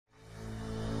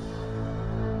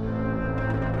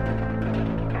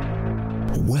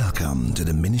Welcome to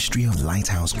the Ministry of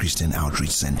Lighthouse Christian Outreach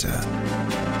Center.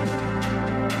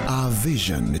 Our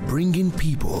vision is bringing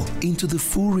people into the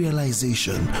full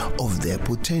realization of their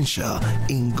potential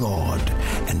in God,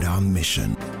 and our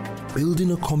mission,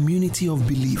 building a community of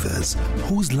believers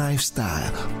whose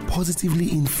lifestyle positively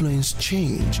influence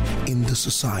change in the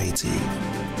society.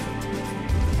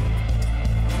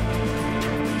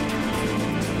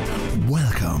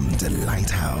 Welcome to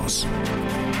Lighthouse.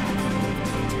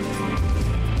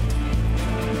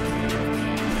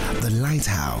 The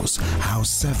Lighthouse,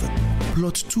 House 7,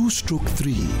 Plot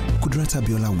 2/3, Kudrata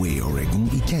Biola Way, Oregun,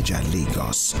 Ikeja,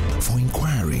 Lagos. For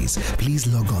inquiries, please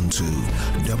log on to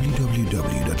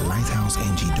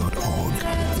www.lighthouseng.org.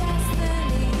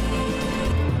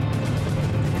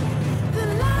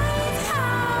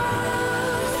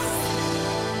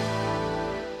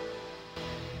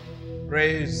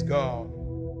 Praise God.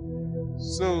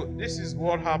 So this is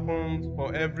what happens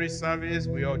for every service.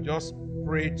 We all just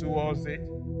pray towards it.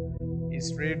 His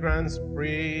fragrance,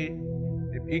 pray.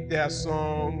 They pick their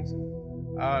songs.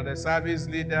 The service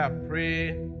leader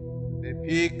pray. They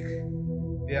pick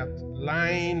their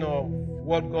line of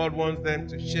what God wants them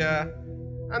to share.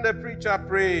 And the preacher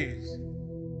prays.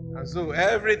 And so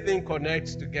everything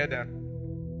connects together.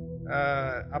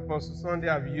 Apostle Sunday,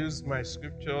 I've used my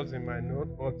scriptures in my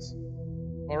note, but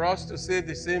for us to say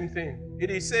the same thing, it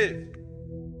is safe.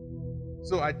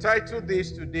 So I titled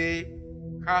this today,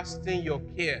 Casting Your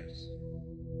Cares.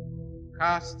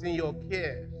 Casting your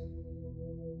cares.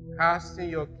 Casting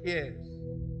your cares.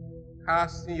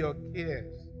 Casting your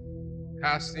cares.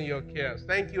 Casting your cares.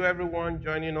 Thank you everyone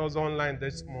joining us online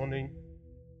this morning.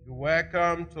 You're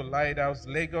welcome to Lighthouse,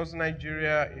 Lagos,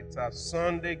 Nigeria. It's our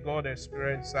Sunday God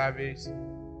Experience service.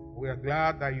 We are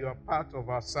glad that you are part of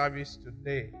our service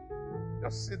today.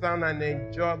 Just sit down and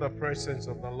enjoy the presence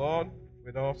of the Lord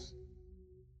with us.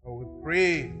 And we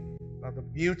pray that the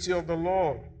beauty of the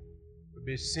Lord will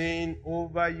be seen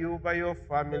over you, over your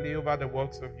family, over the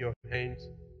works of your hands,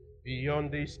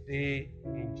 beyond this day,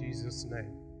 in Jesus'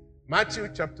 name. Matthew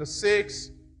chapter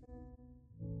 6.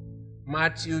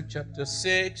 Matthew chapter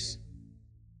 6.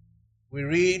 We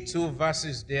read two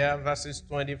verses there, verses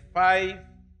 25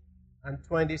 and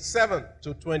 27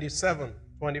 to 27.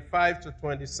 25 to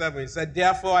 27. He said,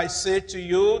 therefore I say to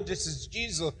you, this is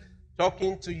Jesus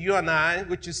talking to you and I,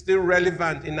 which is still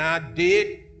relevant in our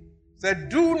day. He said,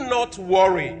 do not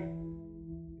worry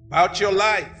about your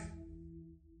life,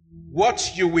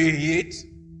 what you will eat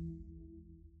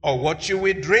or what you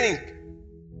will drink,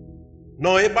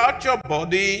 nor about your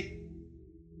body,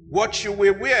 what you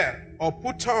will wear or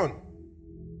put on.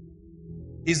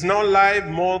 Is not life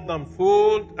more than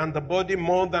food, and the body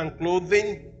more than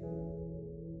clothing?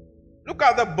 Look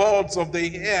at the birds of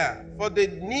the air, for they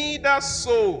neither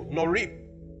sow nor reap,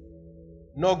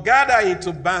 nor gather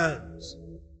into barns,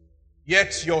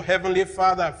 yet your heavenly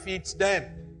Father feeds them.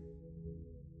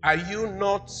 Are you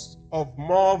not of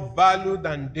more value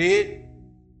than they?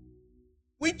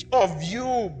 Which of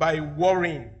you, by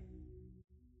worrying,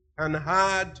 can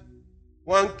add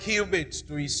 1 cubit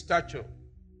to his stature?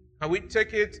 Can we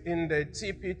take it in the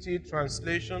TPT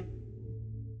translation?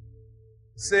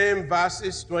 Same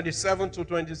verses, 27 to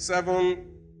 27,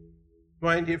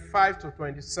 25 to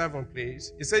 27,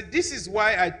 please. He said, this is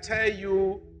why I tell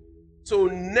you to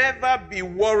never be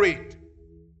worried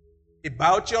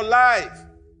about your life,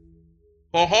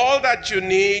 for all that you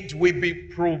need will be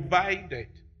provided,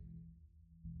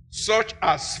 such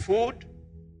as food,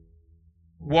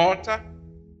 water,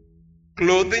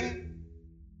 clothing,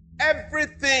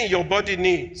 everything your body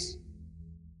needs.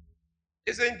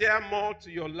 Isn't there more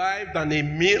to your life than a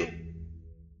meal?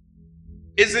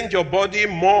 Isn't your body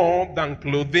more than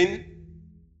clothing?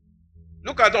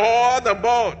 Look at all the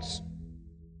birds.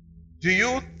 Do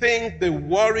you think they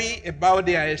worry about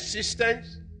their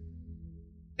existence?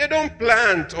 They don't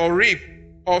plant or reap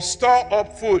or store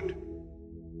up food.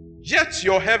 Yet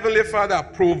your heavenly Father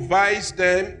provides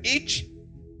them each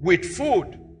with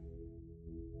food.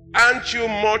 Aren't you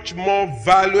much more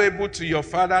valuable to your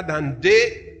Father than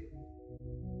they?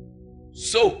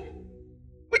 So,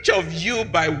 which of you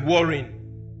by worrying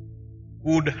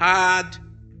would add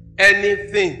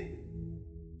anything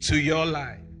to your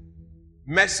life?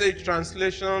 Message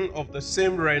translation of the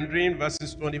same rendering,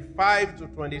 verses 25 to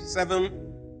 27.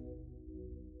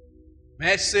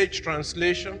 Message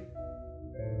translation.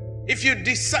 If you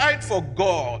decide for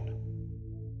God,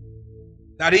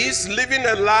 that is, living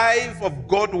a life of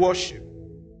God worship,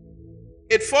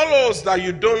 it follows that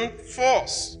you don't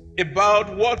force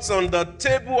about what's on the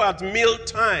table at meal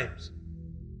times,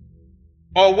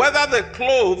 or whether the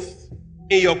clothes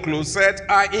in your closet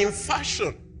are in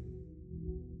fashion.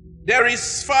 There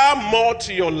is far more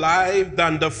to your life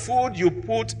than the food you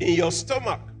put in your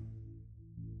stomach.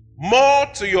 More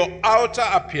to your outer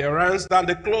appearance than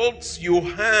the clothes you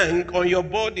hang on your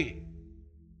body.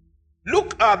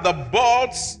 Look at the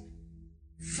birds,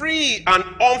 free and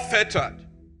unfettered,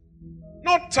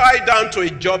 not tied down to a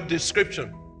job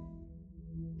description,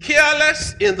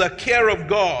 careless in the care of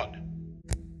God.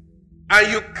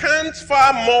 And you can't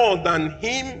far more than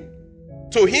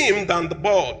to him than the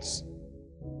birds.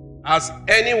 Has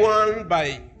anyone,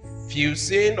 by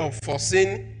fusing or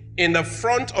forcing in the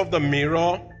front of the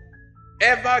mirror,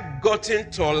 ever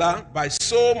gotten taller by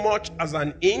so much as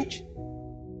an inch?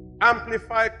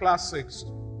 Amplified Classics,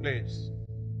 please.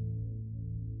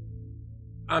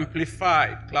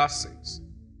 Amplified Classics.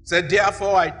 So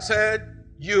therefore I tell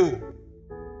you,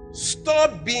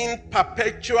 stop being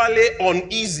perpetually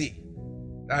uneasy,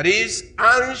 that is,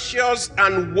 anxious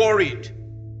and worried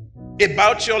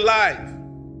about your life,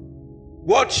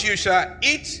 what you shall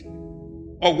eat,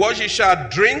 or what you shall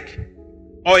drink,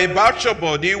 or about your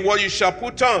body, what you shall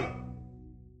put on.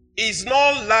 Is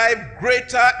not life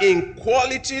greater in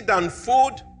quality than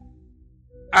food,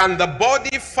 and the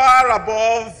body far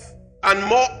above and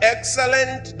more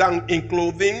excellent than in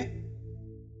clothing?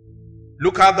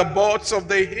 Look at the birds of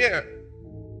the air.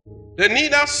 They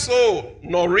neither sow,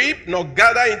 nor reap, nor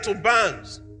gather into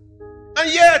barns,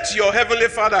 and yet your heavenly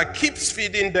Father keeps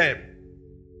feeding them.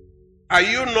 Are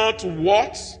you not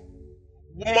worth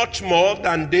much more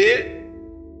than they?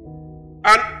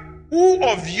 And who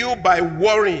of you, by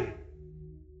worrying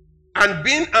and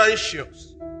being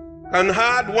anxious, can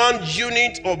add 1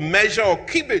 unit of measure or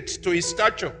cubit to his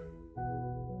stature,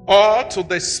 or to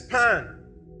the span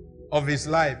of his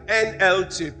life?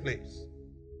 NLT, please.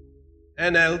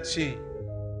 NLT.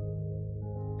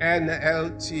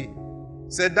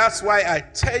 So that's why I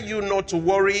tell you not to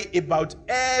worry about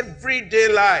everyday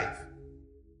life.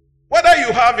 Whether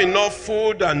you have enough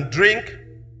food and drink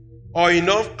or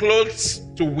enough clothes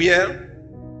to wear,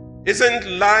 isn't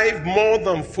life more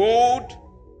than food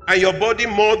and your body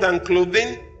more than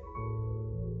clothing?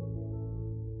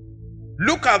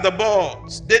 Look at the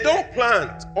birds. They don't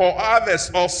plant or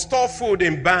harvest or store food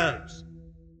in barns,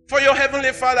 for your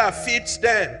heavenly Father feeds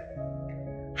them.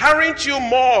 Aren't you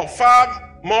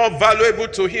far more valuable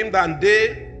to him than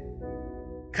they?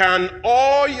 Can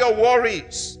all your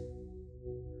worries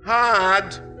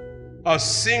add a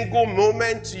single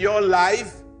moment to your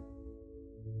life?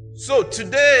 So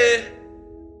today,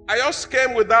 I just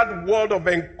came with that word of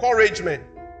encouragement.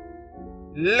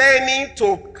 Learning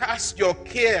to cast your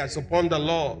cares upon the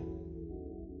Lord.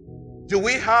 Do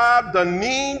we have the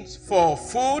need for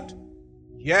food?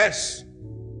 Yes.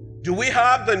 Do we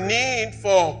have the need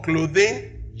for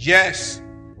clothing? Yes.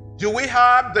 Do we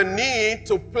have the need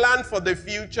to plan for the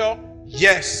future?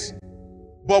 Yes.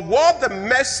 But what the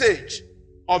message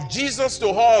of Jesus to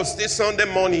us this Sunday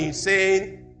morning is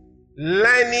saying,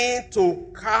 learning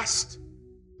to cast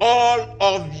all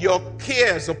of your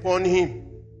cares upon him,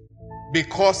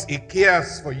 because he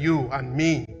cares for you and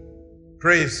me.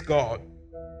 Praise God.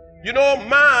 You know,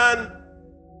 man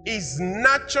is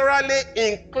naturally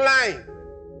inclined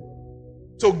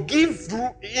to give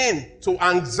in to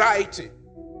anxiety,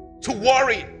 to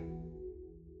worry.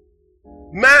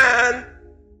 Man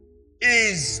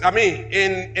is,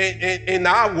 in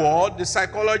our world, the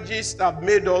psychologists have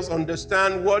made us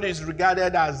understand what is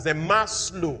regarded as the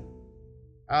Maslow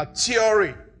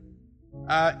theory,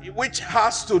 which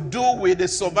has to do with the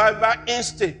survival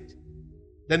instinct,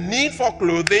 the need for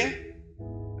clothing,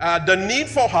 the need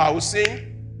for housing,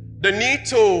 the need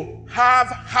to have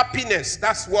happiness.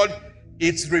 That's what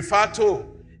it's referred to.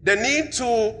 The need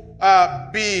to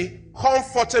be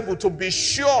comfortable, to be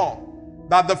sure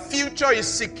that the future is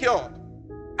secured.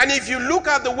 And if you look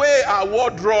at the way our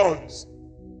world runs,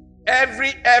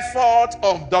 every effort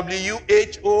of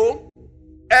WHO,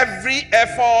 every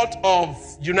effort of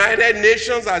United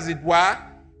Nations, as it were,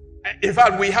 in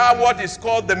fact, we have what is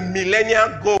called the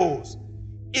Millennium Goals.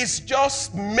 It's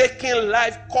just making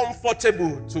life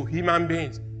comfortable to human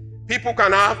beings. People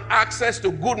can have access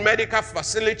to good medical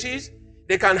facilities.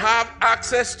 They can have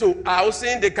access to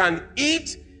housing. They can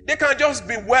eat. They can just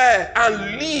be well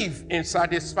and live in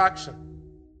satisfaction.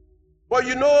 But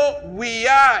you know, we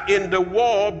are in the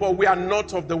world, but we are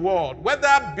not of the world.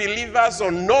 Whether believers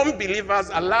or non-believers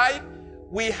alike,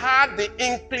 we have the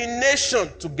inclination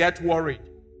to get worried.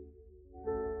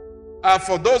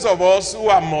 For those of us who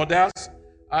are mothers,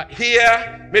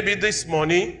 here, maybe this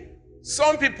morning,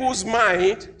 some people's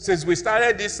mind, since we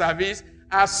started this service,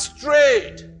 has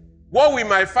strayed. What will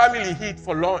my family eat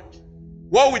for lunch?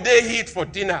 What will they eat for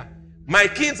dinner? My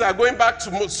kids are going back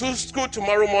to school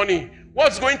tomorrow morning.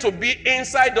 what's going to be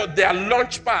inside of their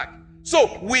lunch pack.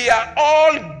 So we are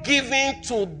all giving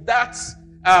to that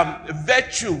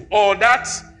virtue or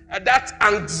that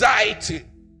anxiety.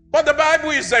 But the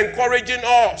Bible is encouraging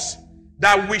us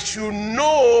that we should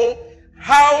know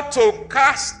how to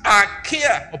cast our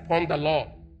care upon the Lord.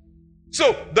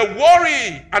 So the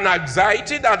worry and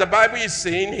anxiety that the Bible is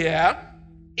saying here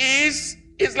is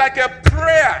like a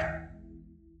prayer.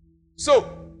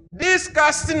 So this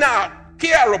casting our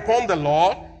care upon the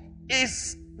Lord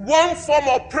is one form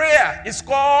of prayer. It's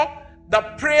called the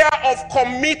prayer of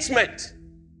commitment.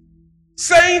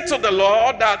 Saying to the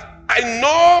Lord that I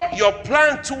know your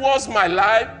plan towards my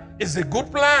life is a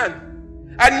good plan.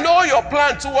 I know your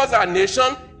plan towards our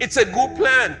nation, it's a good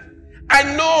plan. I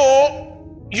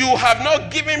know you have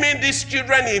not given me these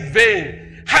children in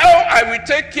vain. How I will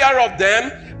take care of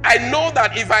them, I know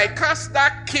that if I cast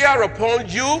that care upon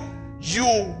you, you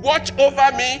watch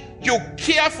over me, you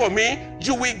care for me,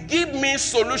 you will give me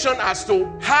solution as to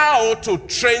how to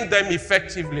train them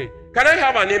effectively. Can I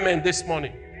have an amen this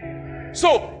morning?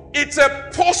 So it's a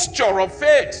posture of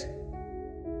faith.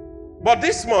 But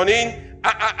this morning,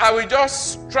 I will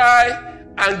just try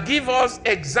and give us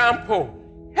example.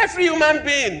 Every human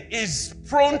being is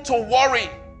prone to worry.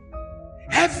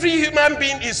 Every human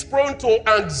being is prone to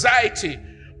anxiety.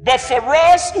 But for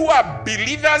us who are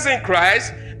believers in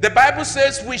Christ, the Bible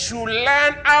says we should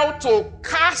learn how to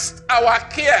cast our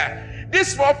care.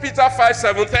 This 4 Peter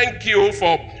 5:7, thank you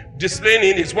for displaying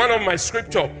it. It's one of my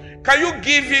scripture. Can you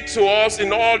give it to us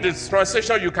in all the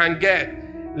translation you can get?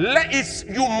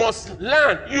 You must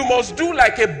learn. You must do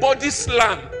like a body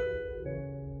slam.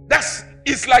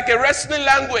 It's like a wrestling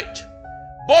language.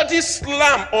 Body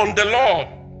slam on the Lord.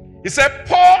 He said,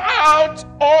 pour out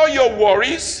all your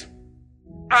worries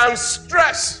and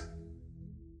stress.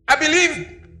 I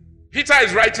believe Peter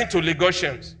is writing to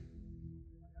Lagosians.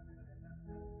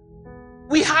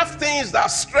 We have things that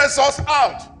stress us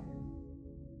out.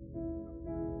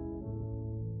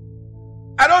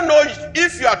 I don't know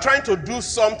if you are trying to do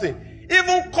something.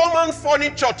 Even common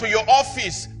furniture to your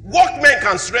office, workmen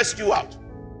can stress you out.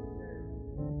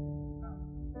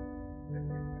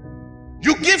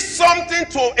 You give something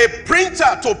to a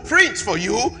printer to print for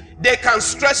you, they can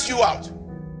stress you out.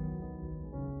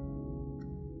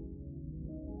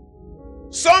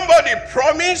 Somebody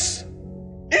promised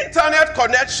internet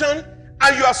connection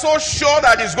and you are so sure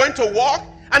that it's going to work,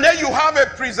 and then you have a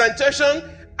presentation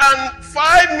and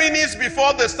 5 minutes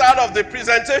before the start of the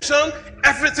presentation,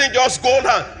 everything just goes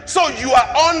down. So you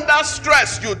are under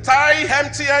stress. You tie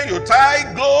MTN, you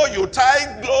tie glow,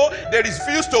 they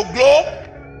refuse to glow.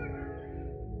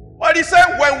 But he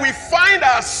said when we find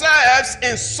ourselves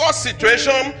in such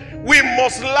situation, we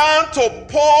must learn to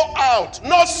pour out,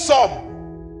 not some.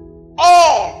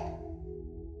 All.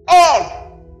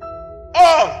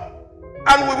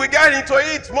 And we will get into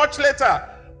it much later.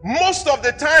 Most of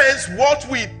the times, what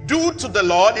we do to the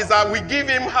Lord is that we give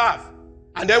him half,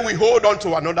 and then we hold on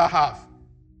to another half.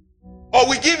 Or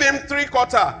we give him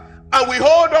 3/4, and we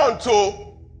hold on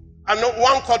to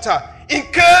 1/4. In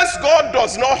case God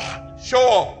does not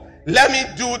show up, let me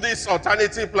do this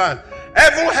alternative plan.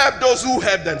 Heaven help those who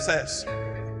help themselves.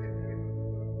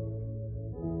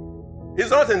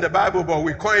 It's not in the Bible, but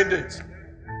we coined it.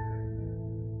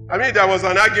 I mean, there was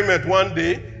an argument one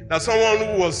day that someone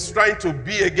who was trying to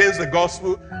be against the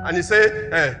gospel, and he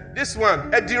said, this one,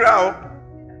 Edira.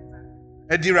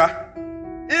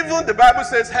 Even the Bible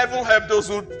says, heaven help those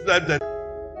who help them.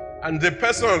 And the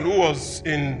person who was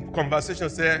in conversation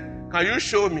said, can you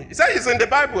show me? He said, it's in the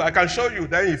Bible, I can show you.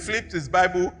 Then he flipped his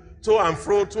Bible to and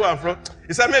fro.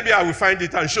 He said, maybe I will find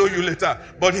it and show you later.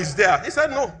 But it's there. He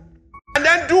said, no. And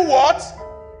then do what?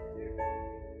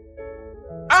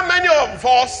 How many of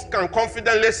us can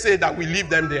confidently say that we leave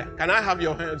them there? Can I have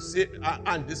your hand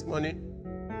this morning?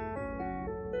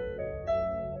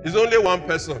 It's only one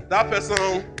person. That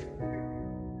person,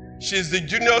 she's the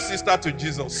junior sister to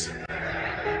Jesus.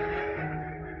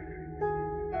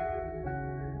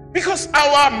 Because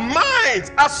our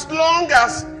minds, as long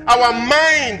as our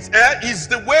minds is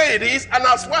the way it is, and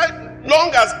as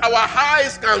long as our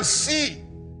eyes can see,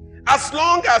 as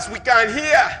long as we can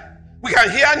hear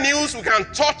news, we can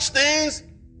touch things,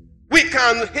 we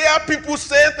can hear people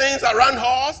say things around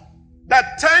us,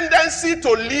 that tendency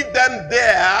to leave them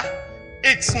there,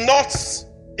 it's not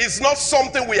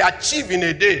something we achieve in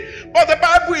a day. But the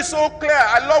Bible is so clear.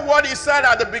 I love what he said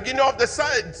at the beginning of the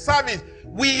service.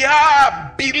 We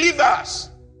are believers.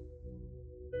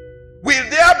 Will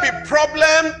there be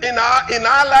problems in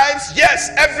our lives? Yes,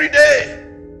 every day.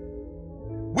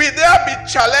 Will there be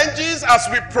challenges as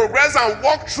we progress and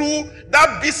walk through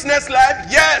that business life?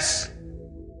 Yes.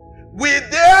 Will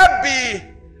there be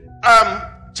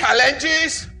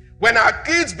challenges when our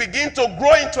kids begin to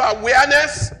grow into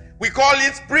awareness? We call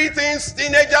it preteens,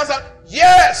 teenagers.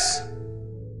 Yes.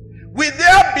 Will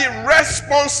there be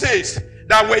responses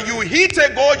that when you hit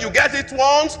a goal, you get it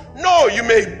once? No, you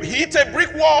may hit a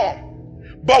brick wall.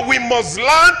 But we must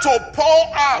learn to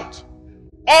pour out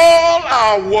all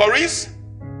our worries,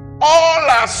 all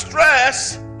our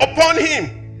stress upon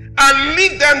him and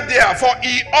leave them there, for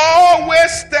he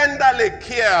always tenderly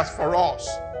cares for us.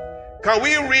 Can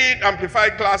we read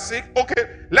Amplified Classic?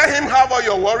 Okay, let him have all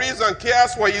your worries and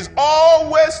cares, for he's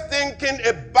always thinking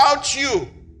about you.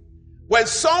 When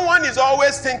someone is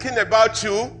always thinking about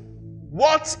you,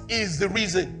 what is the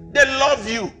reason? They love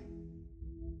you.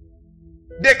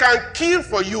 They can kill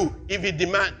for you if it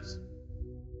demands.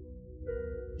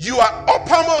 You are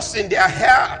uppermost in their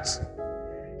hearts.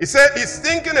 He said he's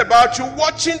thinking about you,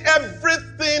 watching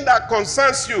everything that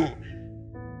concerns you.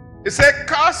 He said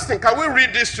casting. Can we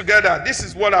read this together? This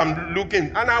is what I'm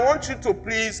looking. And I want you to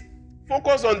please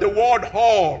focus on the word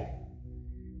all.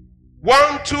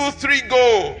 1, 2, 3,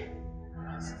 go.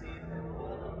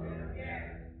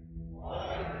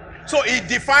 So he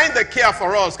defined the care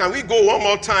for us. Can we go one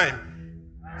more time?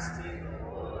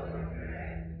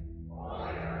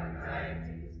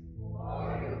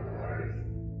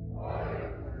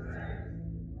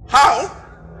 How?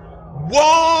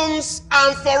 Once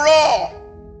and for all.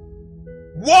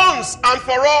 Once and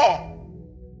for all.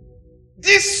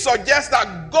 This suggests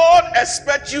that God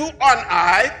expects you and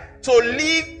I to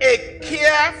live a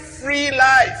carefree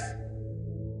life.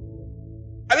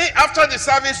 I mean, after the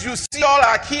service, you see all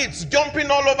our kids jumping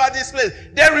all over this place.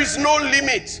 There is no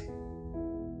limit.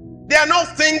 They are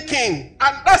not thinking,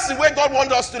 and that's the way God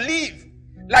wants us to live.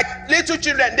 Like little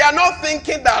children, they are not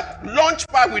thinking that lunch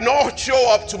pack will not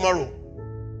show up tomorrow.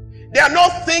 They are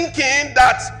not thinking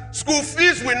that school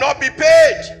fees will not be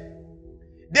paid.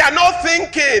 They are not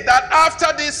thinking that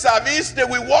after this service, they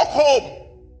will walk home.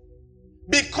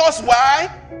 Because why?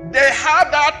 They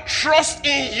have that trust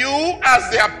in you as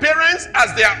their parents,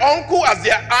 as their uncle, as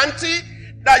their auntie,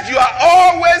 that you are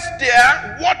always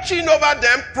there, watching over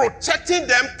them, protecting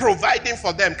them, providing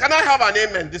for them. Can I have an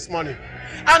amen this morning?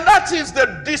 And that is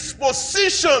the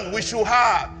disposition we should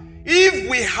have if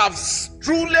we have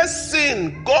truly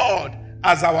seen God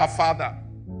as our Father.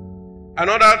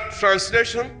 Another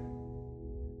translation,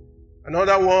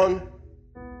 another one.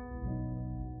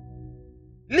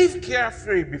 Live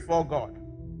carefree before God.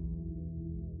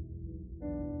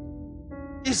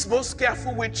 He's most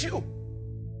careful with you.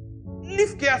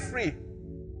 Live carefree.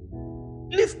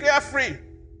 Live carefree.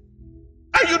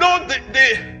 And you know,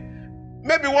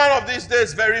 maybe one of these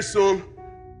days, very soon,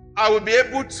 I will be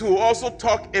able to also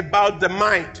talk about the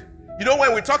mind. You know,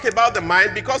 when we talk about the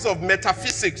mind, because of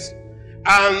metaphysics,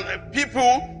 and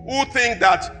people who think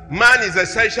that man is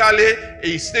essentially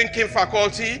his thinking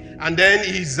faculty, and then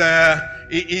his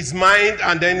mind,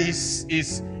 and then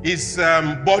his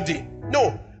body.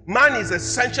 No, man is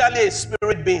essentially a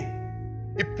spirit being.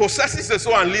 He possesses the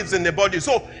soul and lives in the body.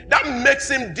 So that makes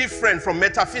him different from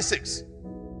metaphysics.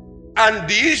 And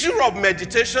the issue of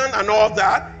meditation and all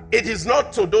that, it is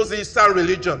not to those Eastern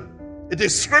religion. It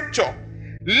is scripture.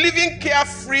 Living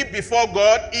carefree before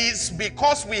God is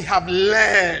because we have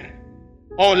learned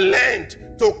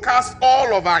to cast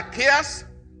all of our cares,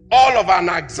 all of our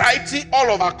anxiety,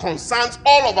 all of our concerns,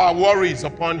 all of our worries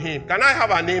upon him. Can I have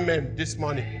an amen this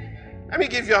morning? Let me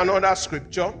give you another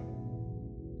scripture.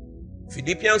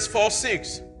 Philippians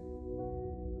 4:6.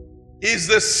 It's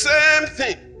the same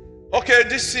thing. Okay,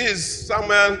 this is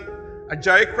Samuel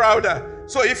Ajayi Crowder.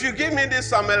 So if you give me this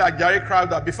Samuel Ajayi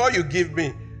Crowder, before you give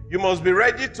me, you must be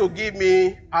ready to give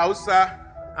me Hausa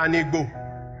and Igbo.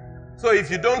 So if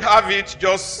you don't have it,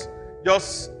 just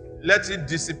let it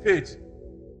dissipate.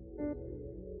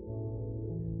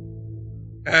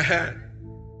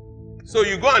 So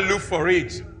you go and look for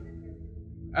it.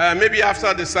 Maybe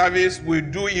after the service, we'll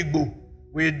do Igbo.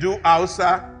 We'll do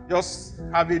Hausa. Just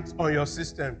have it on your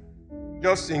system.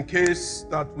 Just in case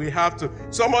that we have to.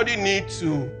 Somebody needs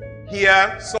to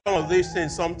hear some of these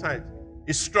things sometimes.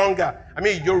 It's stronger. I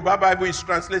mean, Yoruba Bible is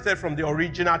translated from the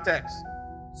original text.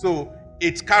 So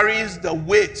it carries the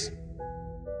weight.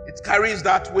 It carries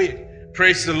that weight.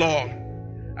 Praise the Lord.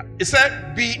 It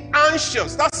said, be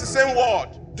anxious. That's the same word.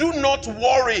 Do not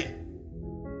worry.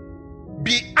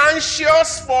 Be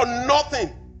anxious for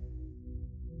nothing.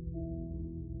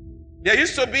 There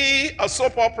used to be a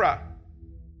soap opera.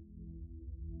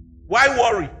 Why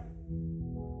worry?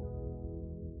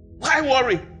 Why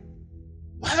worry?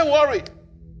 Why worry?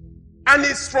 And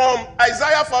it's from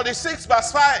Isaiah 46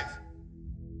 verse 5.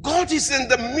 God is in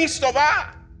the midst of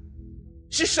her.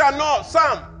 She shall not.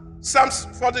 Psalm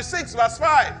 46 verse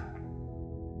 5.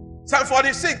 Psalm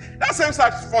 46. That same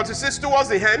Psalm 46 towards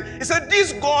the end. It said,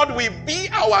 this God will be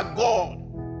our God,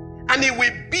 and he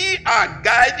will be our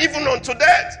guide even unto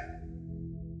death.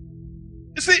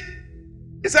 You see,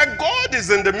 it said, God is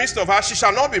in the midst of her. She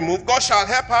shall not be moved. God shall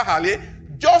help her highly.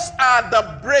 Just at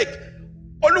the break.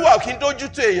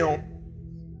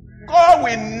 God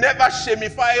will never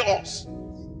shamify us.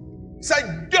 He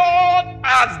said, God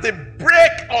at the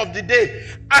break of the day.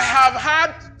 I have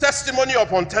had testimony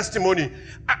upon testimony.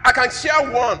 I can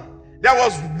share one. There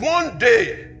was one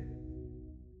day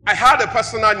I had a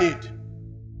personal need.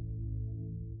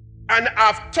 And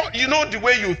I've taught, you know the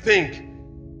way you think.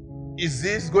 Is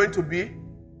this going to be?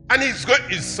 And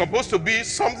it's supposed to be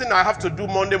something I have to do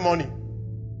Monday morning.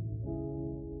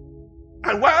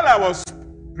 And while I was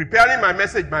preparing my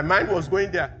message, my mind was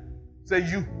going there. Say,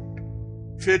 you,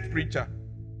 faith preacher.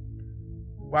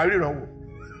 Why are you wrong?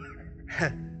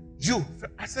 You.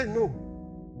 I said, no.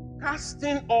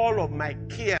 Casting all of my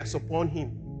cares upon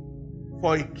him,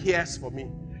 for he cares for me.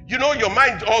 You know, your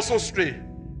mind also stray.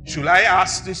 Should I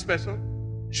ask this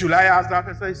person? Should I ask that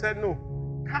person? He said, no.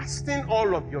 Casting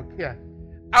all of your care.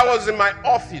 I was in my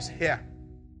office here.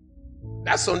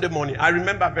 That Sunday morning. I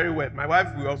remember very well. My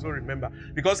wife will also remember.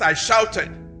 Because I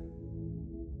shouted.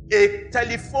 A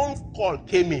telephone call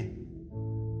came in.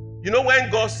 You know when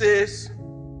God says,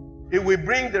 he will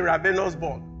bring the ravenous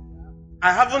ball.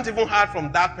 I haven't even heard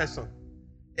from that person.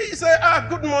 He said,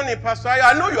 good morning, Pastor.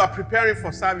 I know you are preparing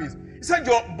for service. He said,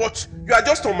 but you are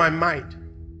just on my mind.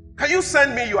 Can you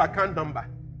send me your account number?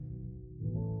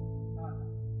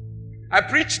 I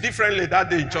preached differently that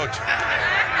day in church.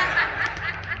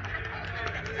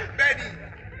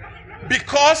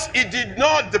 Because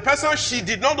she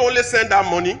did not only send that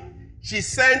money, she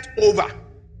sent over.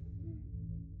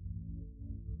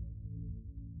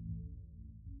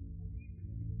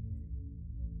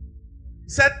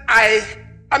 Said,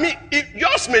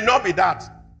 yours may not be that.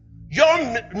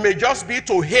 Yours may just be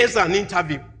to haze an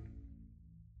interview.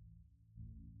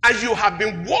 And you have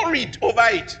been worried over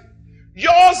it.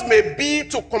 Yours may be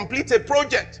to complete a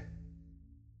project.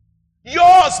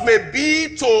 Yours may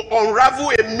be to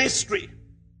unravel a mystery.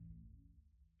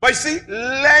 But you see,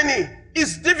 learning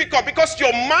is difficult because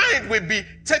your mind will be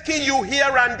taking you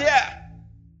here and there.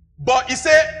 But he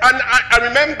said, and I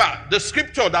remember the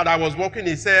scripture that I was working,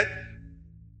 he said,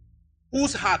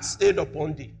 whose heart stayed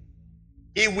upon thee,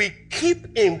 he will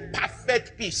keep in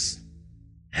perfect peace.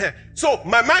 So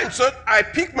my mind, so I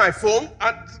picked my phone,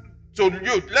 and so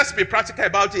let's be practical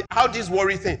about it, how this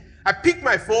worry thing. I picked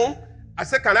my phone, I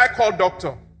said, can I call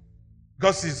doctor?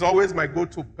 Because he's always my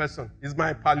go-to person. He's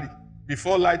my pally.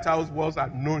 Before Lighthouse was,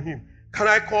 I've known him. Can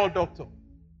I call doctor?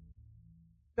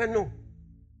 Then no.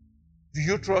 Do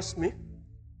you trust me?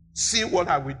 See what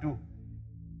I will do.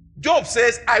 Job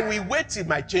says, I will wait till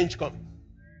my change comes.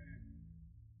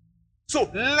 So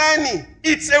learning,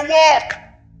 it's a walk.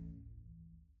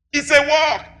 It's a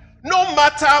walk. No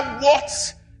matter what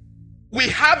we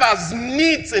have as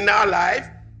needs in our life,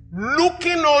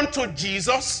 looking on to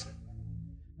Jesus,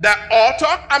 the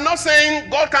author. I'm not saying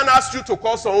God can ask you to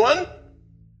call someone,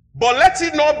 but let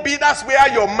it not be that's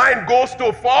where your mind goes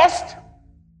to first.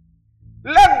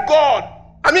 Let God.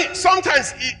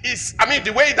 Sometimes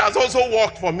the way it has also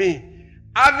worked for me.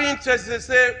 Having to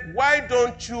say, why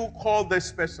don't you call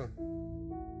this person?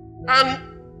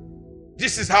 And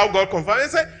this is how God confirmed. He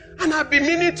said, and I've been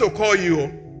meaning to call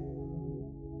you.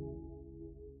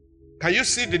 Can you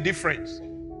see the difference?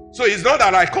 So it's not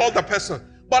that I called the person,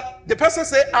 but the person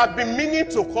said, I've been meaning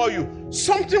to call you.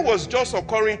 Something was just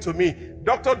occurring to me.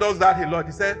 Doctor does that a lot.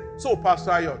 He said, so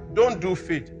Pastor Ayo, don't do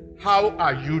faith. How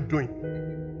are you doing?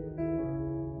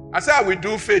 I said, I will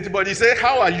do faith, but he said,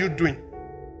 how are you doing?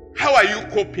 How are you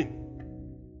coping?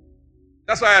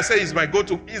 That's why I say he's my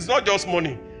go-to. It's not just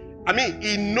money.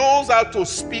 He knows how to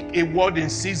speak a word in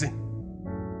season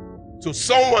to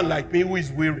someone like me who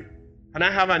is weary. And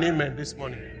I have an amen this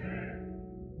morning.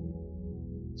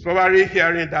 It's probably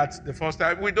hearing that the first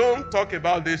time. We don't talk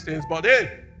about these things, but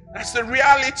hey, that's the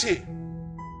reality.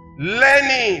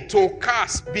 Learning to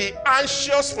cast. Be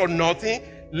anxious for nothing.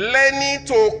 Learning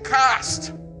to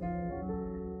cast.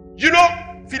 You know,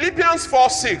 Philippians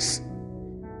 4:6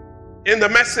 in the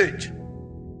Message.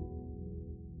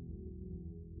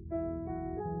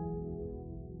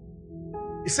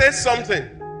 It says something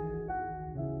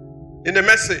in the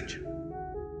Message.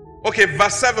 Okay,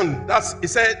 verse 7. It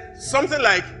said something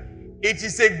like, it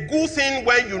is a good thing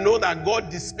when you know that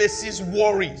God displaces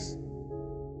worries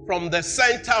from the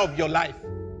center of your life.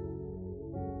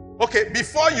 Okay,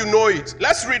 before you know it,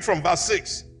 let's read from verse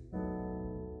 6.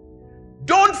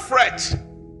 Don't fret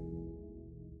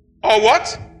or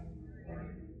what?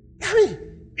 I mean,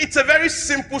 it's a very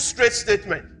simple, straight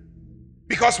statement.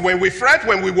 Because when we fret,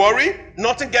 when we worry,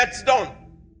 nothing gets done.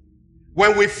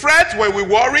 When we fret, when we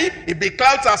worry, it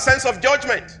beclouds our sense of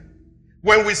judgment.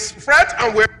 When we fret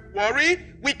and we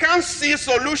worry, we can't see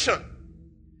solution.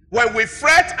 When we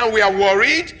fret and we are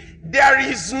worried, there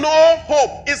is no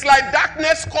hope. It's like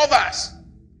darkness covers.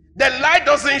 The light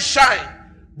doesn't shine.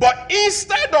 But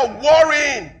instead of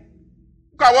worrying,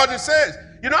 look at what it says.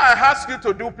 You know, I asked you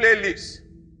to do playlists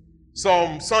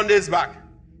some Sundays back.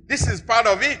 This is part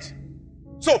of it.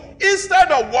 So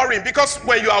instead of worrying, because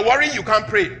when you are worried, you can't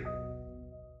pray.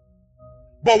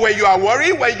 But when you are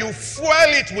worried, when you fuel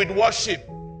it with worship,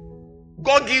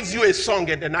 God gives you a song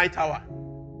at the night hour.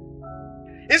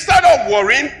 Instead of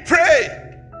worrying, pray.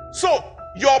 So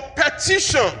your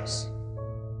petitions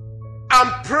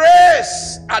and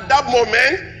praise at that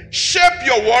moment shape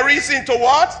your worries into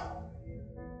what?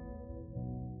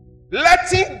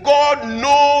 Letting God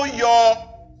know your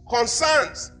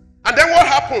concerns. And then what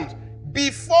happens?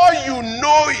 Before you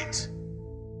know it,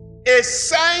 a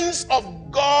sense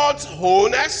of God's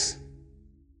wholeness,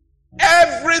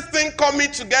 everything coming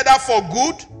together for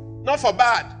good, not for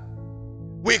bad,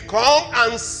 will come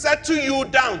and settle you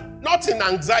down. Not in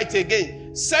anxiety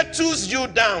again, settles you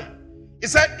down. He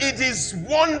said, it is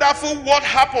wonderful what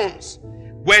happens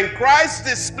when Christ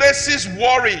displaces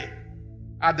worry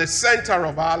at the center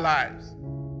of our lives.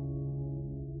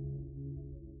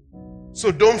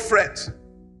 So don't fret.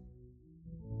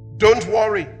 Don't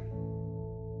worry.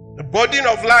 The burden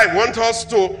of life wants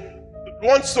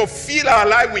to fill our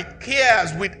life with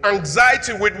cares, with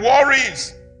anxiety, with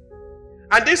worries.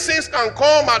 And these things can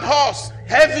come at us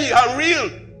heavy and real.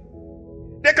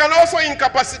 They can also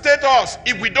incapacitate us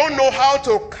if we don't know how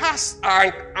to cast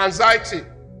our anxiety.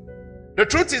 The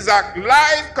truth is that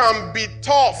life can be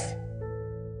tough,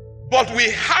 but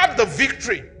we have the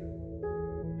victory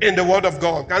in the Word of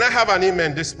God. Can I have an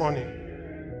amen this morning?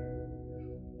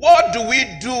 What do we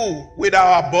do with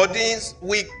our bodies?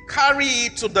 We carry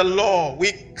it to the Lord.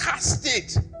 We cast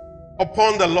it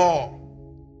upon the Lord.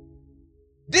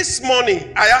 This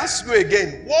morning, I ask you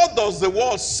again, what does the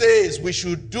Word say we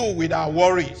should do with our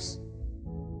worries?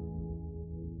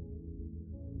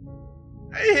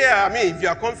 Yeah, I mean, if you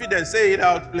are confident, say it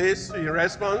out, please, in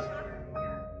response.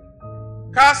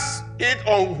 Cast it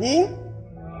on who?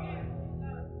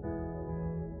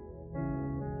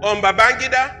 On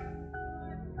Babangida?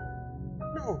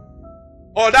 No.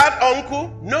 Or that uncle?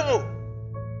 No.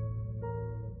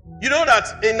 You know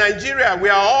that in Nigeria, we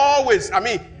always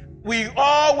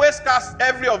cast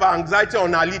every of our anxiety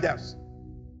on our leaders.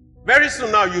 Very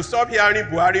soon now, you stop hearing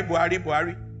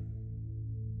Buhari.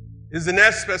 Is the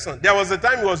next person. There was a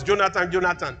time it was Jonathan.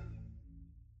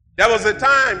 There was a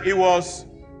time it was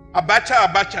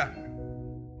Abacha.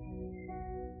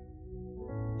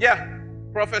 Yeah,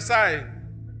 prophesy.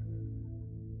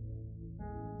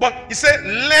 But he said,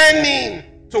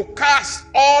 learning to cast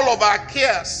all of our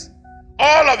cares,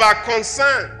 all of our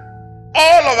concern,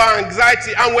 all of our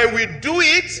anxiety. And when we do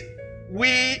it,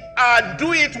 we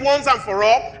do it once and for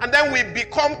all, and then we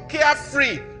become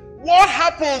carefree. What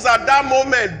happens at that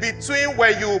moment between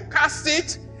when you cast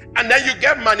it and then you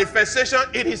get manifestation?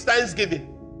 It is thanksgiving.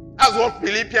 That's what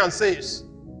Philippians says.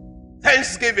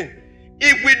 Thanksgiving.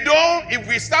 If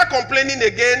we start complaining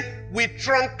again, we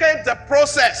truncate the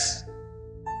process.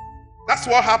 That's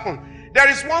what happened. There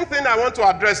is one thing I want to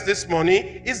address this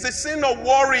morning, is the sin of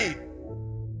worry.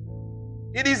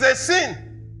 It is a sin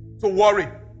to worry.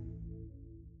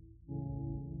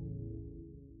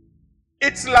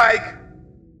 It's like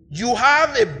you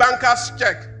have a banker's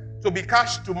check to be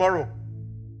cashed tomorrow,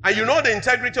 and you know the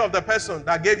integrity of the person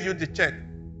that gave you the check.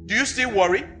 Do you still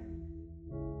worry?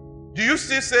 Do you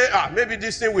still say, maybe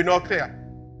this thing will not clear?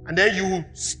 And then you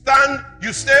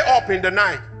stay up in the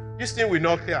night. This thing will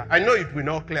not clear. I know it will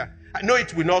not clear. I know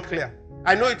it will not clear.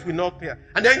 I know it will not clear.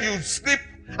 And then you sleep,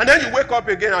 and then you wake up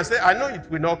again and say, I know it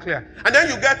will not clear. And then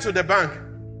you get to the bank,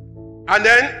 and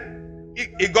then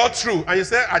it got through, and you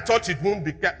say, I thought it won't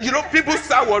be clear. You know, people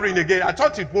start worrying again. I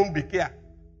thought it won't be clear.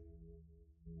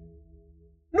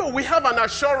 No, we have an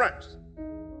assurance.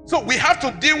 So we have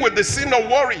to deal with the sin of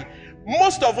worry.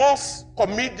 Most of us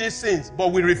commit these sins,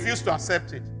 but we refuse to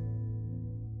accept it.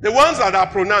 The ones that are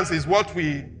pronounced is what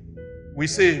we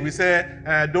say. We say,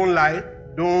 don't lie,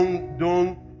 don't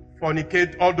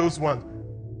fornicate, all those ones.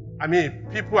 I mean,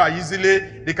 people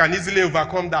they can easily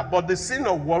overcome that. But the sin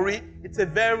of worry,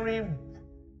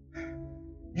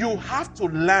 you have to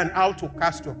learn how to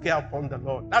cast your care upon the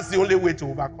Lord. That's the only way to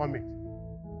overcome it.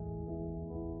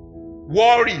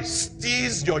 Worry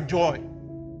steals your joy.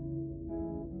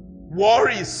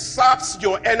 Worry saps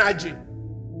your energy.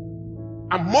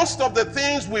 And most of the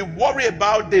things we worry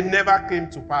about, they never came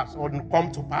to pass or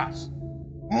come to pass.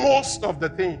 Most of the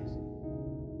things.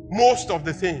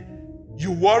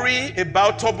 You worry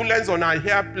about turbulence on an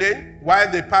airplane while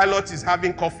the pilot is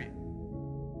having coffee.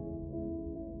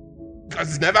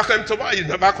 Because it never come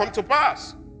to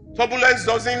pass. Turbulence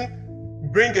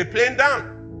doesn't bring a plane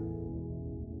down.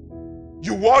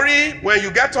 You worry when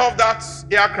you get off that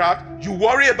aircraft, you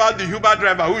worry about the Uber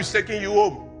driver who is taking you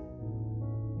home.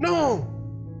 No.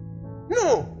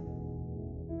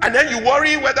 And then you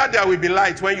worry whether there will be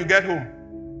light when you get home.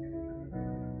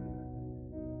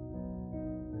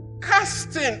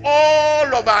 Casting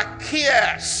all of our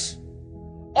cares,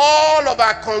 all of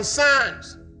our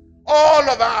concerns, all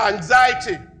of our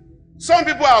anxiety. Some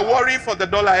people are worried for the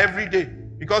dollar every day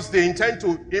because they intend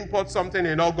to import something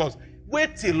in August.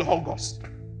 Wait till August.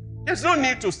 There's no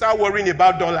need to start worrying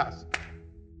about dollars.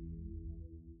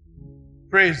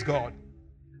 Praise God.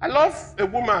 I love a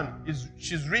woman.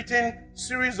 She's written a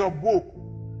series of books.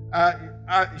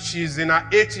 She's in her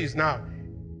 80s now.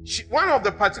 One of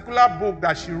the particular books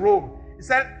that she wrote, it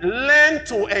said, learn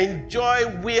to enjoy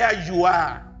where you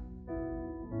are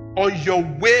on your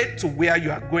way to where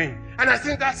you are going. And I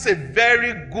think that's a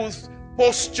very good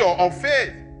posture of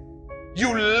faith.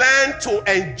 You learn to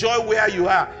enjoy where you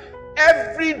are.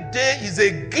 Every day is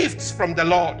a gift from the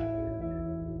Lord.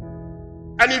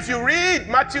 And if you read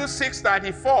Matthew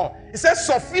 6:34, it says,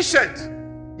 sufficient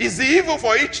is the evil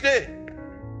for each day.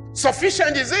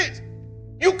 Sufficient is it.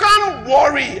 You can't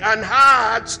worry and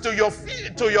add to your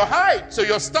feet, to your height, to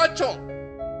your stature.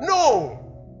 No.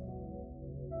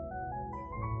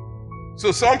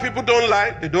 So some people don't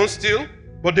lie, they don't steal,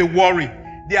 but they worry.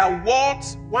 They are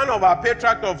what one of our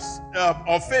patriarchs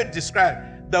of faith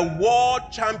described, the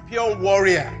world champion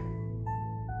warrior.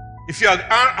 If you are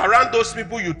around those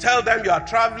people, you tell them you are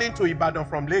traveling to Ibadan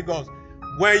from Lagos.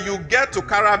 When you get to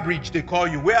Kara Bridge, they call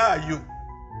you. Where are you?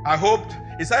 I hope.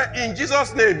 He said, in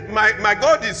Jesus' name, my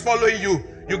God is following you.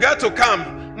 You get to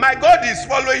come. My God is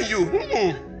following you.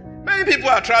 Many people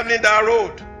are traveling that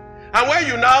road. And when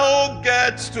you now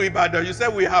get to Ibadan, you say,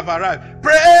 we have arrived.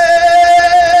 Praise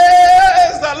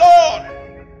the Lord.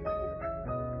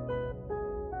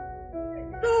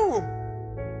 No.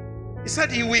 He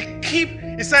said he will keep,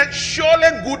 he said,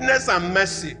 surely goodness and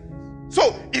mercy.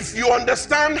 So if you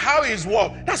understand how he's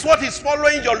worked, that's what he's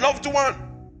following your loved one.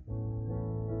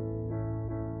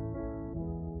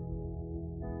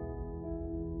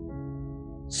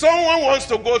 Someone wants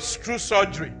to go through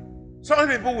surgery. Some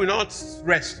people will not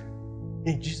rest.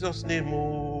 In Jesus' name,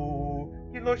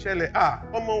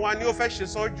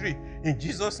 surgery. In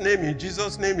Jesus' name, in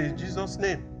Jesus' name, in Jesus'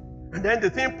 name. And then the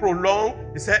thing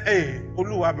prolonged. He said, hey,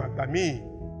 Oluwa Magami.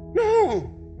 No.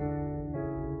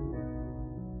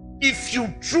 If you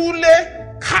truly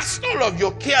cast all of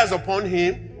your cares upon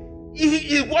him,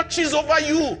 he watches over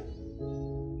you.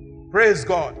 Praise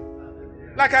God.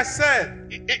 Like I said,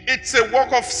 it's a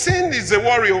work of sin. Is a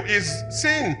worry. Is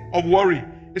sin of worry.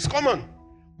 It's common.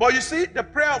 But you see, the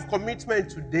prayer of commitment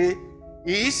today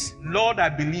is, Lord, I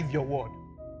believe your word.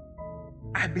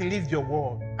 I believe your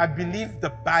word. I believe the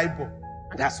Bible.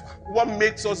 And that's what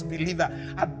makes us believer.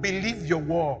 I believe your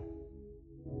word.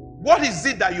 What is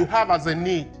it that you have as a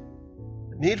need?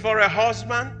 A need for a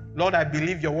husband? Lord, I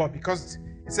believe your word. Because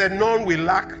it said none will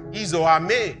lack his or her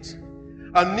mate.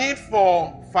 A need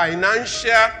for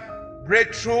financial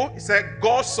breakthrough? It said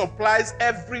God supplies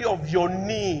every of your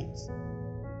needs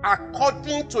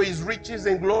according to his riches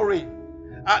and glory.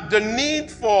 The need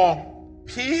for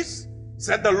peace,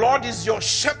 said the Lord is your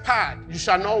shepherd, you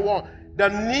shall not want. The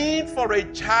need for a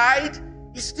child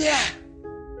is there.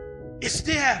 It's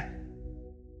there.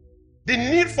 The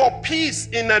need for peace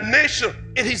in a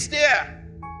nation, it is there.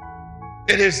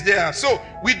 It is there. So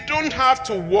we don't have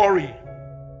to worry.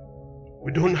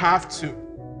 We don't have to.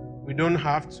 We don't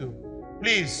have to.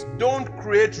 Please don't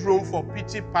create room for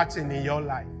pity party in your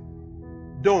life.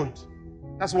 Don't.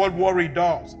 That's what worry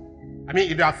does. I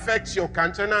mean, it affects your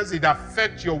countenance, it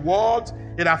affects your words,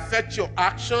 it affects your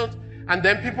actions, and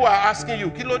then people are asking you,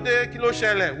 kilo de, kilo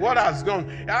shele, what has gone?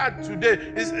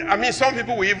 Today, some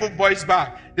people will even voice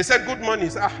back. They say, good morning.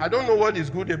 I don't know what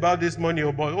is good about this money,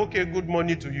 but okay, good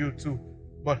morning to you too.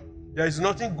 But there is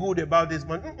nothing good about this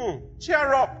money.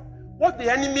 Cheer up. What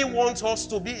the enemy wants us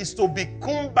to be is to be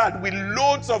cumbered with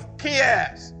loads of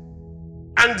cares,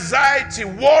 anxiety,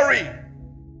 worry,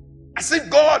 as if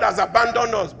God has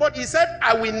abandoned us. But he said,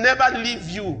 I will never leave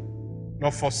you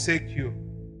nor forsake you.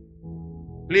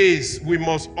 Please, we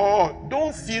must all,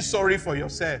 don't feel sorry for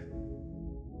yourself.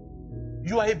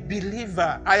 You are a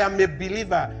believer. I am a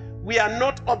believer. We are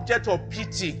not object of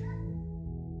pity.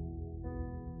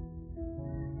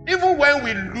 Even when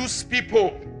we lose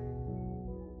people,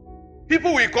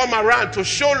 people will come around to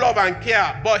show love and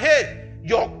care. But hey,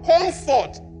 your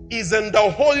comfort is in the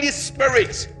Holy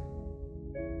Spirit.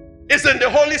 It's in the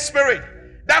Holy Spirit.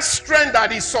 That strength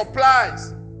that He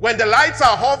supplies. When the lights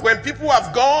are off, when people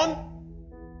have gone,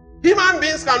 human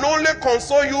beings can only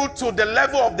console you to the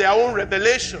level of their own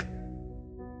revelation.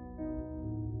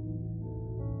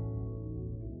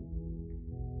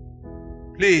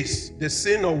 Please, the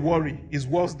sin of worry is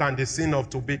worse than the sin of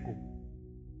tobacco.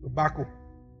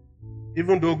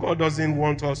 Even though God doesn't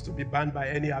want us to be banned by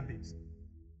any habits.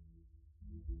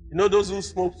 You know those who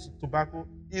smoke tobacco?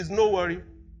 Is no worry.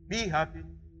 Be happy.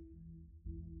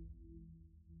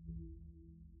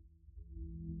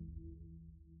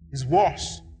 It's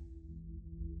worse.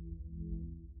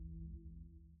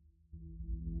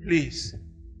 Please,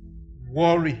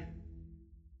 worry.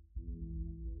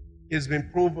 It's been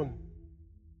proven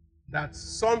that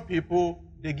some people,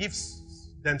 they give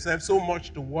themselves so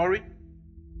much to worry,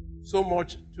 so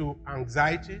much to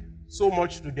anxiety, so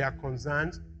much to their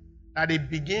concerns, that it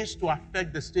begins to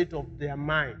affect the state of their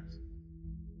mind.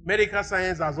 Medical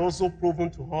science has also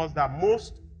proven to us that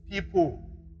most people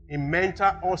in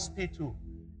mental hospital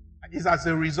is as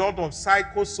a result of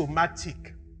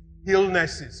psychosomatic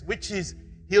illnesses, which is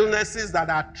illnesses that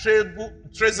are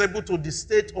traceable to the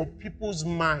state of people's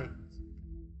minds.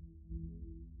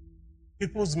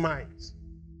 People's minds.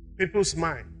 People's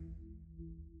mind.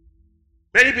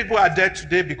 Many people are dead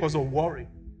today because of worry.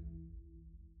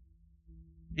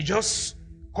 It just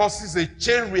causes a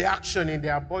chain reaction in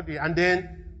their body, and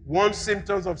then one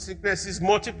symptom of sicknesses,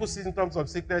 multiple symptoms of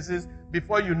sicknesses,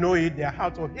 before you know it, they're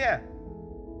out of here.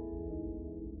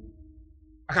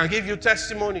 I can give you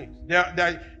testimonies.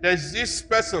 There's this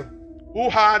person who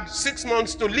had 6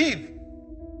 months to live.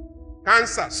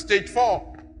 Cancer, stage 4.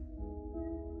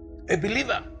 A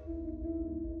believer.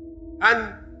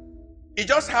 And he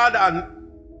just had an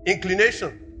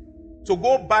inclination to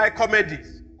go buy comedy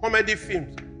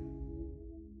films.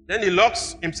 Then he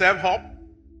locks himself up.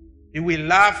 He will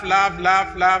laugh. 1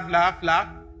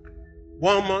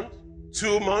 month,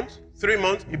 2 months, 3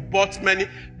 months. He bought many.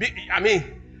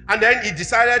 And then he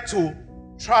decided to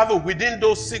travel within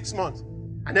those 6 months.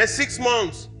 And then 6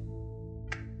 months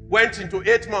went into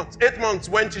 8 months. 8 months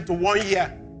went into 1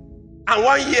 year. And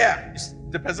 1 year,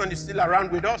 the person is still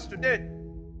around with us today.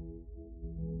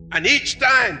 And each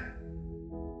time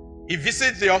he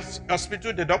visits the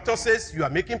hospital, the doctor says, you are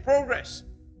making progress.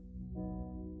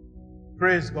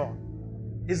 Praise God.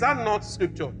 Is that not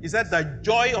scripture? Is that the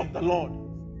joy of the Lord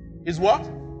is what?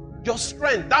 Your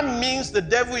strength. That means the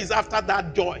devil is after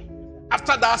that joy,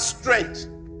 after that strength.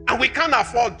 And we can't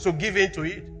afford to give in to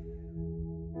it.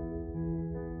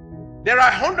 There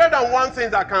are 101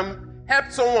 things that can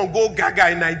help someone go gaga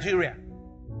in Nigeria.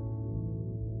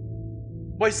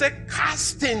 But he said,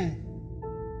 casting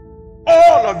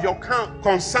all of your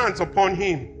concerns upon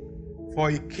him,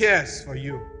 for he cares for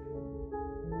you.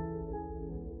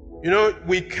 You know,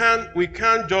 we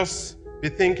can't just be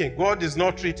thinking, God is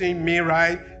not treating me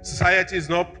right, society is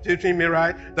not treating me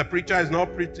right, the preacher is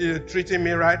not treating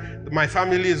me right, my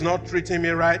family is not treating me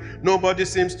right, nobody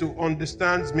seems to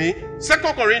understand me.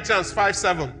 2 Corinthians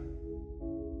 5:7.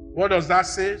 What does that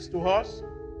say to us?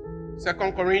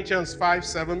 2 Corinthians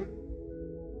 5:7.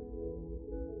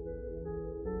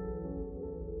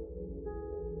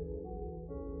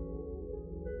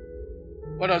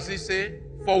 What does it say?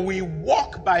 For we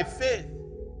walk by faith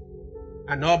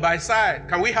and not by sight.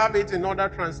 Can we have it in other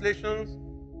translations?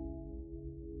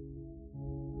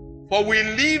 For we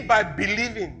live by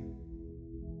believing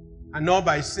and not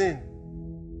by seeing.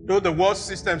 Though the world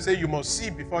system says you must see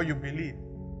before you believe.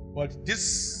 But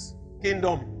this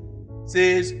kingdom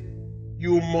says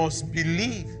you must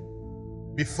believe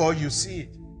before you see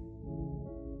it.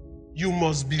 You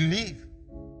must believe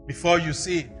before you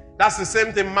see it. That's the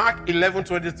same thing Mark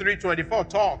 11:23-24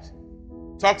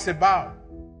 talks about.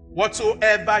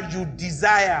 Whatsoever you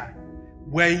desire,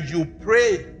 when you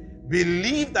pray,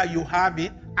 believe that you have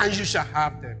it and you shall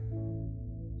have them.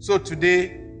 So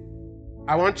today,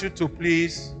 I want you to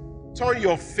please turn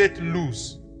your faith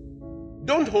loose.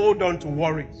 Don't hold on to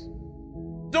worries.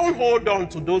 Don't hold on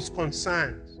to those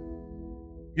concerns.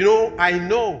 You know, I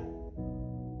know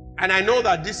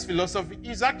that this philosophy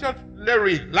is actually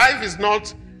real. Life is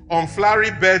not on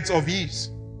flowery beds of ease.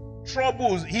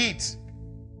 Troubles, heat.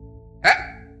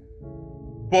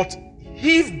 But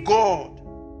if God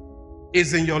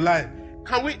is in your life,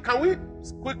 can we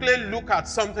quickly look at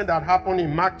something that happened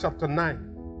in Mark chapter 9?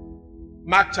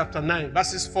 Mark chapter 9,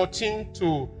 verses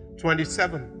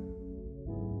 14-27.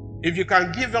 If you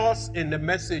can give us in the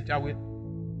message, I will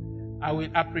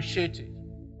appreciate it.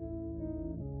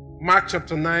 Mark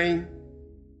chapter 9,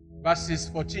 verses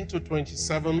 14 to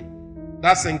 27.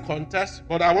 That's in context.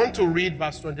 But I want to read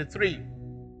verse 23.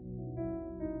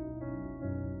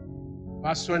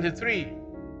 Verse 23.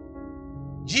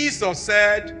 Jesus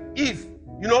said, if,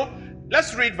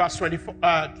 let's read verse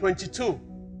 22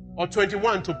 or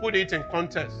 21 to put it in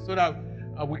context so that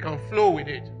we can flow with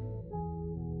it.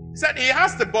 He said, he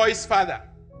asked the boy's father,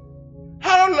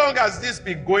 how long has this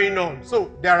been going on?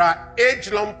 So there are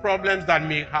age-long problems that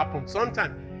may happen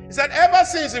sometimes. He said, ever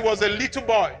since he was a little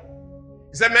boy.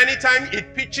 He said, many times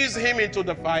it pitches him into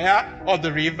the fire or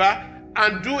the river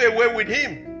and do away with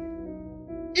him.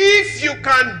 If you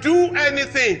can do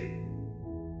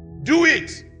anything, do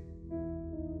it.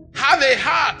 Have a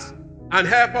heart and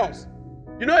help us.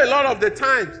 A lot of the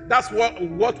times, that's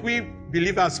what we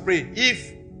believers pray.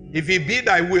 If it be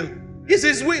thy will, it's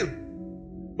his will.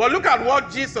 But look at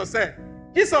what Jesus said.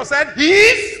 Jesus said,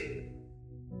 if,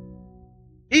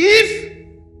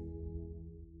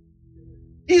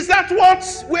 is that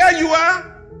where you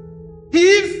are?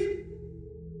 If,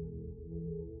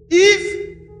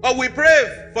 or we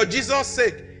pray for Jesus'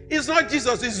 sake. It's not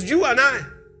Jesus, it's you and I.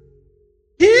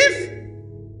 If,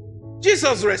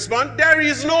 Jesus responds, there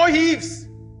is no ifs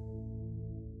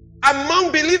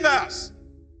among believers.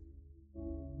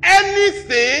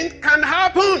 Anything can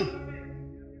happen.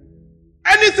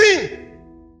 Anything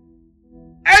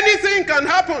can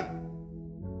happen.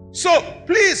 So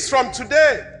please, from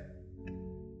today,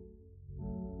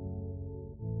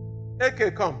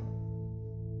 okay, come.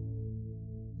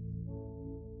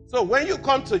 So when you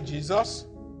come to Jesus,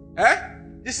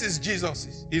 this is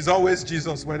Jesus. He's always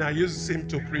Jesus when I use him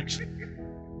to preach.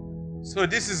 So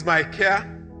this is my care.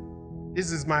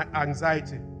 This is my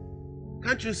anxiety.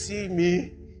 Can't you see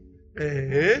me?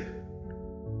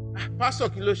 Pastor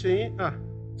Kiloshein, I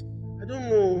don't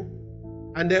know.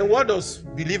 And then what does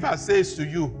believer says to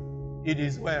you? It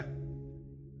is well.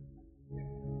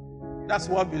 That's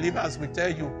what believers will tell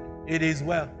you. It is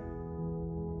well.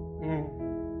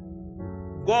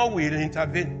 God will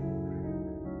intervene.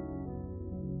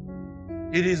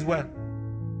 It is well.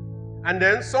 And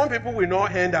then some people will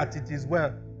not hear that it is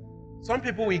well. Some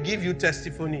people will give you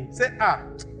testimony. Say,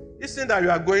 this thing that you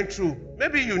are going through,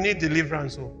 maybe you need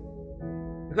deliverance.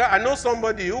 Because I know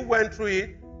somebody who went through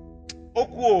it.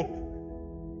 Okuo.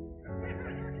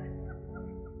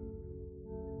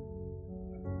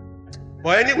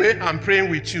 But anyway, I'm praying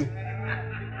with you.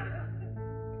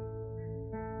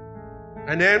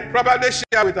 And then probably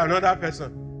share with another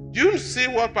person. Do you see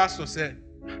what pastor said?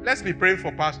 Let's be praying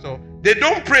for pastor. They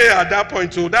don't pray at that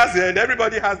point, so that's the end.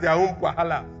 Everybody has their own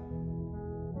wahala.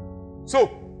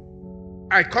 So,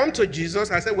 I come to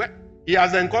Jesus. I said, well, he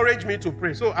has encouraged me to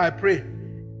pray. So I pray.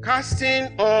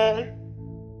 Casting all,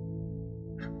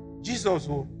 Jesus,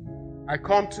 I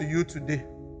come to you today.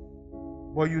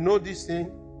 But this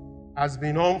thing has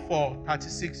been on for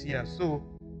 36 years. So,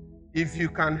 if you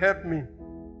can help me.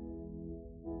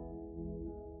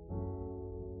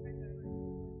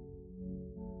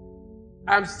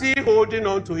 I'm still holding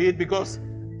on to it because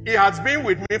he has been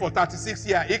with me for 36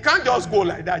 years. He can't just go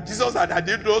like that. Jesus said, I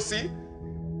did not see.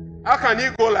 How can he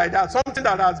go like that? Something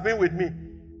that has been with me.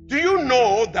 Do you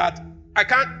know that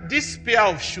this pair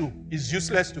of shoe is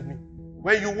useless to me?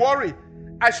 When you worry,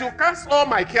 I should cast all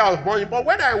my care upon him. But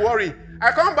when I worry,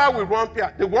 I come back with one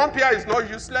pair. The one pair is not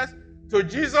useless. So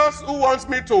Jesus, who wants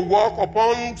me to walk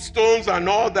upon stones and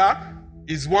all that,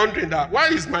 is wondering that, why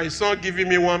is my son giving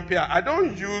me one pair? I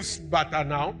don't use butter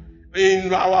now.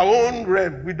 In our own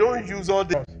realm, we don't use all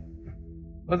this.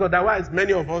 Because otherwise,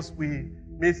 many of us, we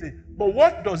miss it. But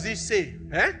what does he say?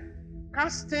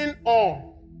 Casting all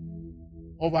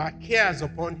of our cares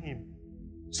upon him.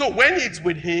 So when it's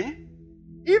with him,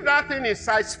 if that thing is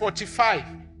size 45,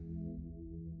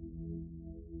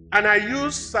 and I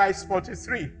use size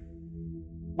 43,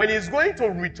 when he's going to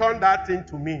return that thing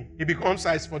to me, it becomes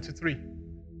size 43.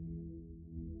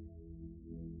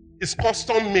 It's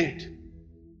custom made.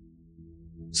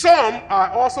 Some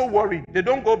are also worried. They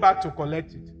don't go back to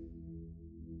collect it.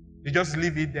 They just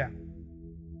leave it there.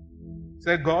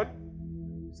 Said God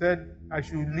said, I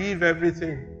should leave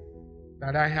everything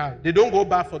that I have. They don't go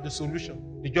back for the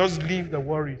solution. They just leave the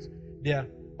worries there.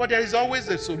 But there is always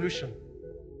a solution.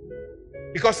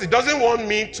 Because he doesn't want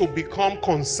me to become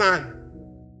concerned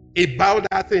about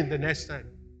that thing the next time.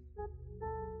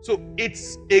 So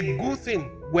it's a good thing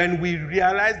when we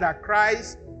realize that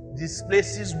Christ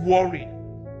displaces worry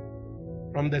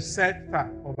from the center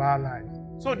of our lives.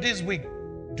 So this week,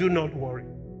 do not worry.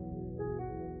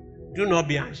 Do not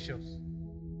be anxious.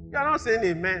 You are not saying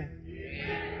amen.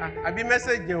 I be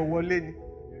messaging your wallet.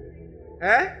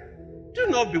 Do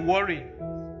not be worried.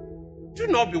 Do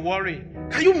not be worried.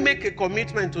 Can you make a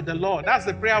commitment to the Lord? That's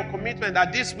the prayer of commitment,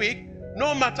 that this week,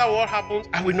 no matter what happens,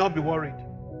 I will not be worried.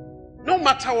 No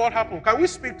matter what happens. Can we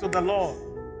speak to the Lord?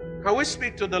 Can we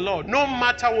speak to the Lord? No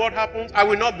matter what happens, I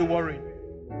will not be worried.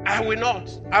 I will not.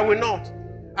 I will not.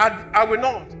 I will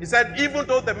not. He said, even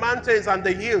though the mountains and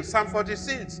the hills, Psalm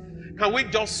 46. Can we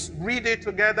just read it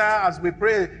together as we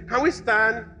pray? Can we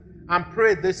stand and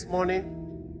pray this morning?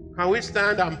 Can we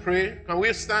stand and pray? Can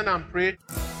we stand and pray?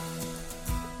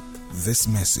 This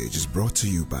message is brought to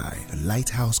you by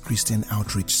Lighthouse Christian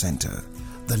Outreach Center.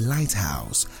 The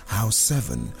Lighthouse, House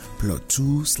 7, Plot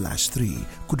 2/3,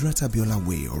 Kudrata Biola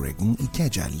Way, Oregon,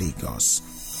 Ikeja, Lagos.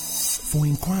 For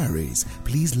inquiries,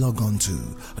 please log on to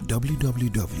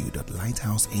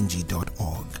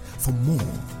www.lighthouseng.org for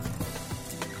more.